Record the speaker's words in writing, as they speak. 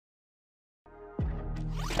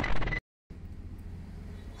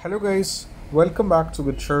Hello guys, welcome back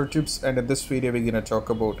to Share Tips, and in this video we're gonna talk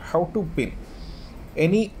about how to pin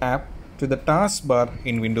any app to the taskbar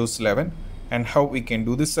in Windows 11 and how we can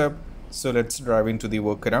do this app. So let's dive into the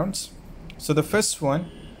workarounds. So the first one,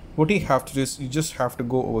 what you have to do is you just have to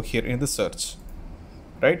go over here in the search.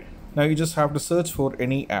 Right now you just have to search for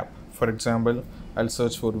any app. For example, I'll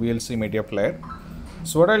search for VLC Media Player.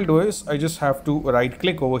 So what I'll do is I just have to right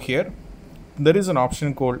click over here. There is an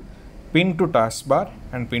option called pin to taskbar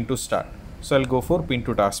and pin to start. So I'll go for pin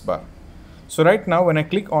to taskbar. So right now when I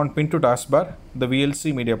click on pin to taskbar, the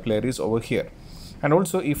VLC media player is over here. And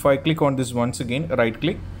also if I click on this once again, right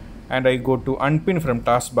click, and I go to unpin from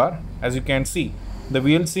taskbar, as you can see, the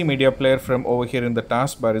VLC media player from over here in the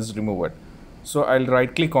taskbar is removed. So I'll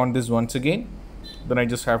right click on this once again, then I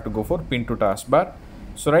just have to go for pin to taskbar.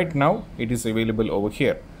 So right now it is available over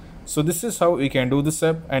here. So this is how you can do this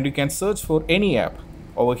app, and you can search for any app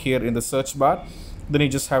over here in the search bar. Then you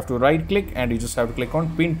just have to right click and you just have to click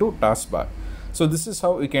on pin to taskbar. So this is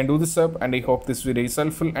how you can do this app, and I hope this video is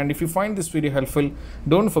helpful. And if you find this video helpful,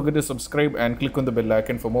 don't forget to subscribe and click on the bell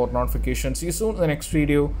icon for more notifications. See you soon in the next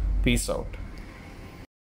video. Peace out.